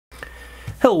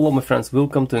Hello my friends,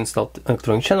 welcome to Installed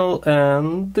Electronic channel,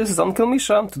 and this is Uncle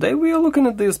Misha. Today we are looking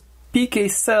at this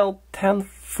PKCell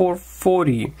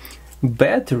 10440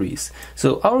 batteries.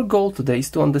 So our goal today is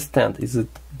to understand, is it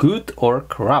good or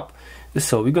crap?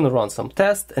 So we're gonna run some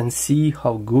tests and see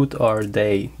how good are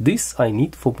they. This I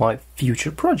need for my future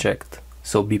project.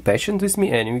 So be patient with me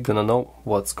and we're gonna know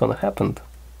what's gonna happen.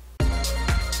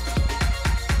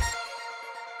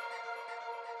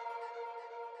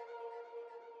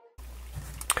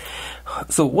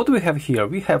 So what do we have here?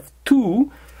 We have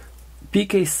two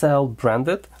PKCell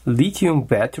branded lithium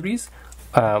batteries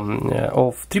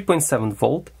of 3.7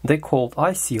 volt. They called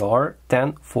ICR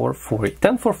 10440.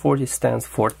 10440 stands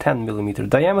for 10 millimeter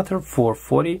diameter,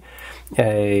 440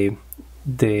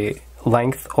 the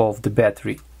length of the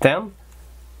battery,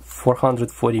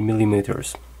 440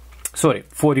 millimeters. Sorry,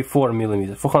 44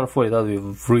 millimeters. 440, that would be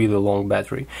a really long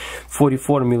battery.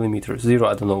 44 millimeters, zero,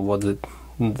 I don't know what it.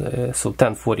 So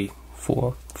 1040.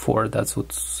 For that's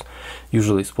what's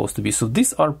usually supposed to be. So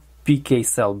these are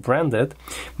PKCell branded,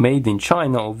 made in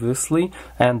China obviously,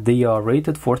 and they are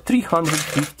rated for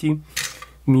 350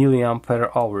 milliampere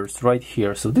hours right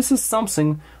here. So this is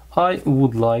something I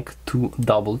would like to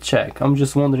double check. I'm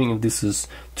just wondering if this is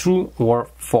true or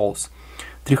false.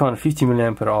 350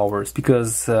 milliampere hours,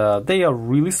 because they are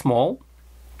really small.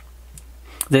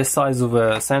 They're size of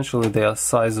essentially the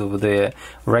size of the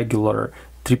regular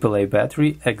AAA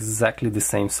battery, exactly the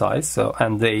same size. So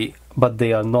but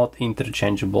they are not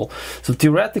interchangeable. So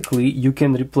theoretically you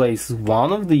can replace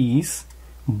one of these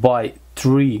by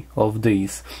three of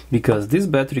these, because this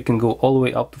battery can go all the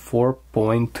way up to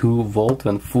 4.2 volt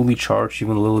when fully charged,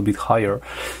 even a little bit higher.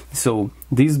 So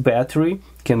this battery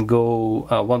can go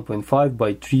 1.5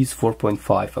 by 3 is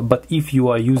 4.5. But if you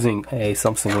are using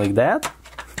something like that,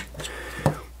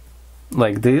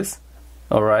 like this,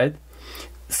 all right,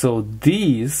 so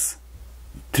these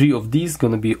three of these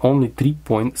gonna be only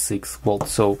 3.6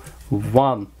 volts. So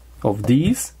one of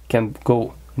these can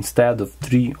go instead of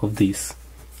three of these.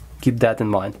 Keep that in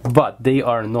mind. But they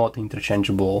are not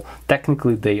interchangeable.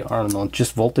 Technically they are not.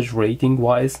 Just voltage rating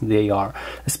wise they are.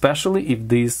 Especially if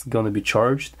these gonna be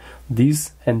charged.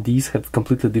 These and these have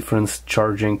completely different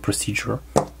charging procedure.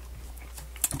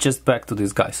 Just back to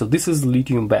this guy. So this is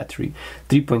lithium battery,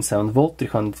 3.7 volt,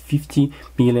 350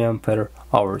 milliampere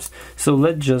hours. So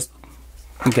let's just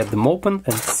get them open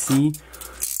and see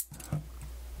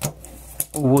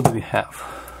what do we have.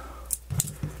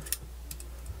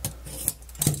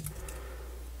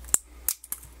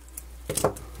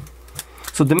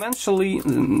 So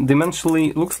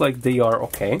dimensionally looks like they are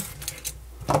okay.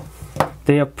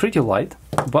 They are pretty light,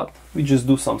 but we just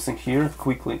do something here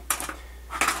quickly.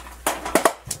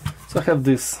 So I have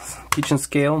this kitchen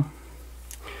scale.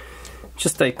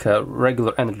 Just take a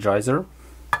regular energizer,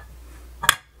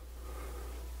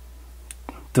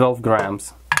 12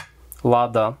 grams,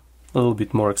 Lada, a little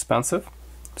bit more expensive,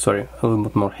 sorry, a little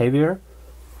bit more heavier,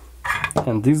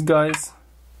 and these guys,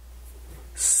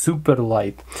 super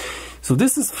light. So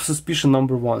this is suspicion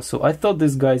number one. So I thought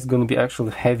this guy is gonna be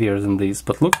actually heavier than this,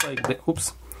 but looks like they,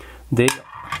 oops, they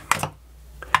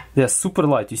are super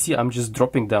light. You see, I'm just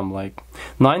dropping them like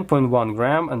 9.1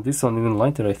 gram, and this one even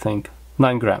lighter, I think,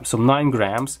 9 grams. So 9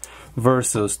 grams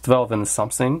versus 12 and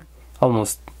something,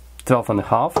 almost 12 and a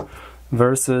half,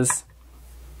 versus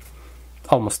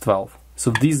almost 12.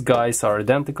 So these guys are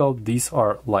identical, these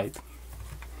are light.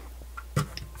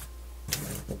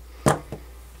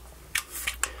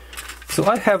 So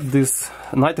I have this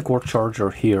 90-core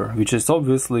charger here, which is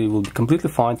obviously will be completely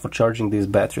fine for charging these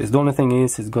batteries. The only thing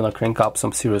is it's gonna crank up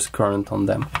some serious current on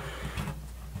them.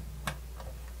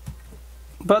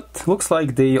 But looks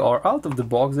like they are out of the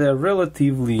box, they are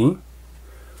relatively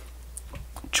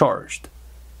charged.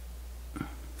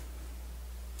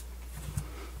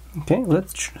 Okay,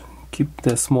 let's keep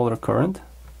the smaller current.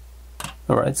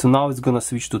 Alright, so now it's gonna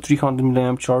switch to 300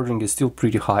 milliamp charging, is still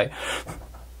pretty high.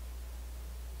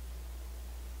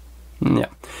 Yeah,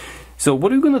 so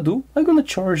what are you gonna do? I'm gonna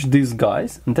charge these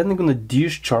guys and then I'm gonna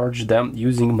discharge them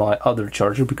using my other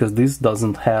charger, because this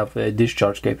doesn't have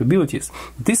discharge capabilities.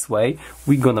 This way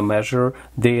we're gonna measure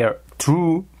their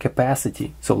true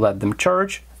capacity. So let them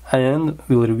charge and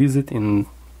we'll revisit in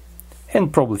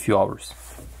probably a few hours.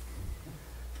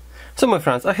 So my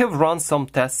friends, I have run some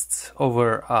tests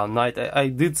over night. I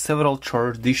did several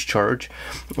discharge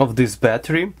of this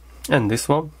battery and this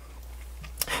one,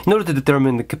 in order to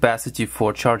determine the capacity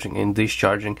for charging and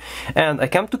discharging, and I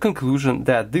came to conclusion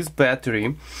that this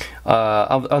battery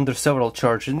under several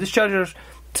charges and discharges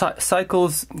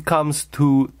cycles comes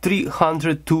to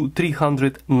 300 to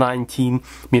 319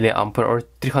 milliampere or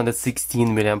 316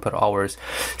 milliampere hours.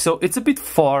 So it's a bit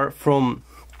far from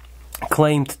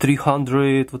claimed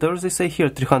 300, whatever they say here,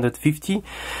 350.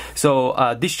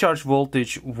 So discharge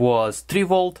voltage was 3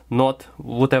 volt, not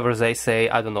whatever they say.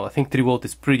 I don't know, I think 3 volt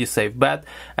is pretty safe bet,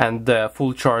 and the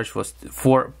full charge was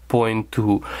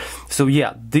 4.2. So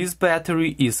yeah, this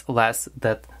battery is less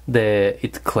than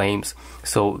it claims.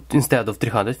 So instead of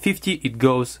 350, it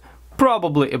goes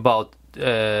probably about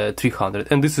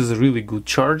 300, and this is a really good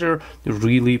charger,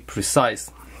 really precise.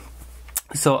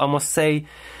 So I must say,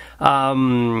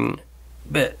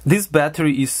 this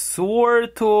battery is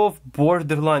sort of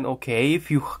borderline okay if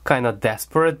you kind of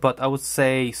desperate, but I would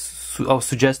say I'll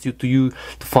suggest you to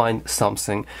find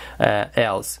something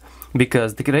else,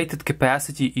 because the rated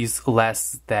capacity is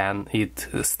less than it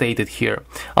stated here,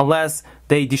 unless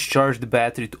they discharge the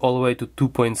battery all the way to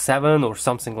 2.7 or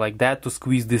something like that to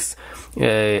squeeze this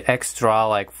extra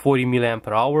like 40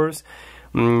 milliampere hours.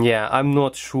 Yeah, I'm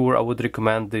not sure I would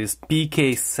recommend this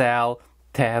PKCell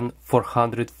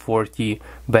 10440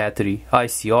 battery,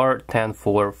 ICR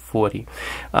 10440.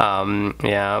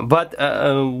 Yeah, but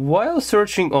while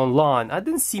searching online, I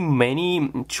didn't see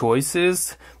many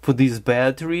choices for these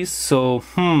batteries, so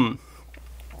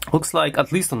looks like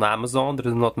at least on Amazon there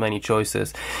is not many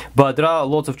choices, but there are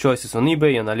lots of choices on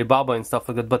eBay and Alibaba and stuff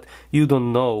like that, but you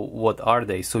don't know what are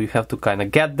they, so you have to kind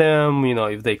of get them. You know,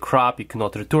 if they crap, you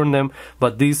cannot return them,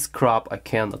 but this crap I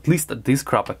can, at least this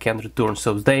crap I can return.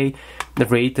 So they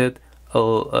rated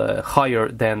higher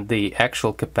than the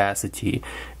actual capacity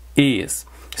is.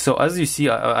 So as you see,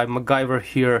 I MacGyver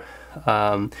here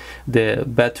the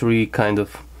battery kind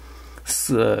of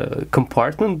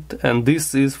compartment, and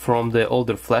this is from the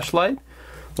older flashlight.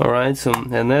 Alright, so,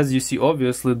 and as you see,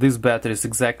 obviously this battery is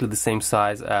exactly the same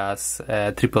size as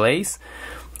AAA's,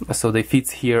 so they fit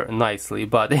here nicely.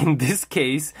 But in this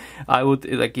case, I would,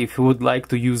 like, if you would like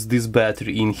to use this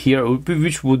battery in here,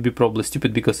 which would be probably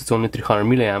stupid because it's only 300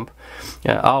 milliamp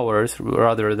hours,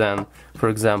 rather than, for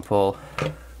example,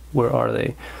 where are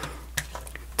they?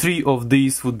 3 of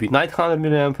these would be 900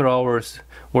 milliampere hours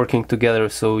working together.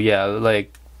 So yeah,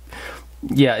 like,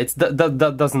 yeah, it's that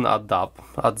doesn't adds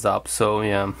up. So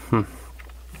yeah,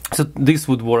 so this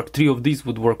would work. 3 of these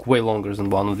would work way longer than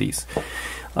 1 of these.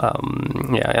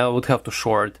 Yeah, I would have to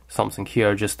short something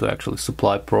here just to actually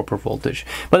supply proper voltage.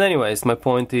 But anyways, my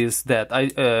point is that I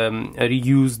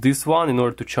reuse this one in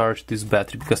order to charge this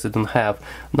battery, because I don't have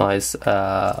nice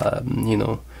you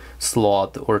know,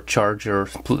 slot or charger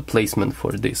placement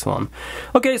for this one.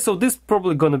 Okay, so this is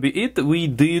probably gonna be it. We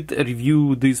did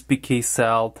review this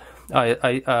PKCell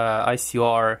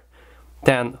ICR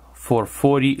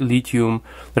 10440 lithium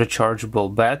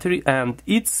rechargeable battery, and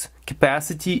its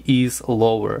capacity is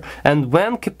lower. And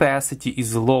when capacity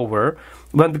is lower,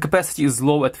 when the capacity is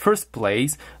low at first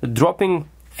place, dropping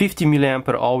 50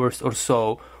 milliampere hours or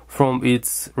so from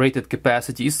its rated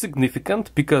capacity is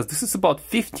significant, because this is about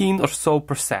 15 or so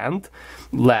 %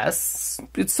 less.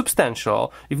 It's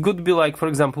substantial. It could be like, for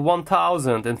example,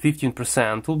 1000 and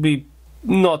 15% will be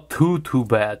not too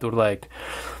bad, or like,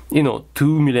 you know,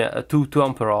 2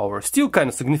 ampere hours. Still kind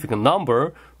of significant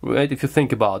number, right, if you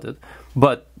think about it.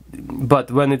 But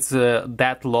when it's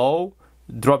that low,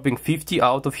 dropping 50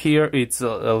 out of here, it's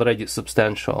already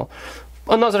substantial.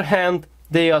 On the other hand,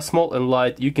 they are small and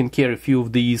light. You can carry a few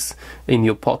of these in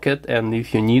your pocket, and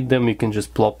if you need them, you can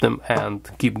just plop them and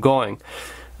keep going.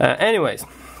 Anyways,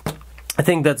 I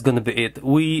think that's gonna be it.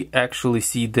 We actually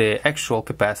see the actual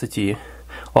capacity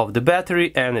of the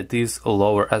battery, and it is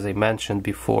lower, as I mentioned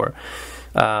before.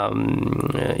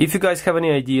 If you guys have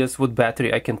any ideas what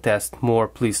battery I can test more,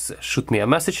 please shoot me a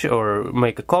message or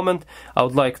make a comment. I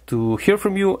would like to hear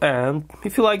from you, and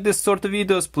if you like this sort of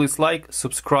videos, please like,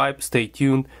 subscribe, stay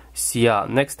tuned. See ya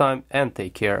next time, and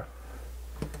take care.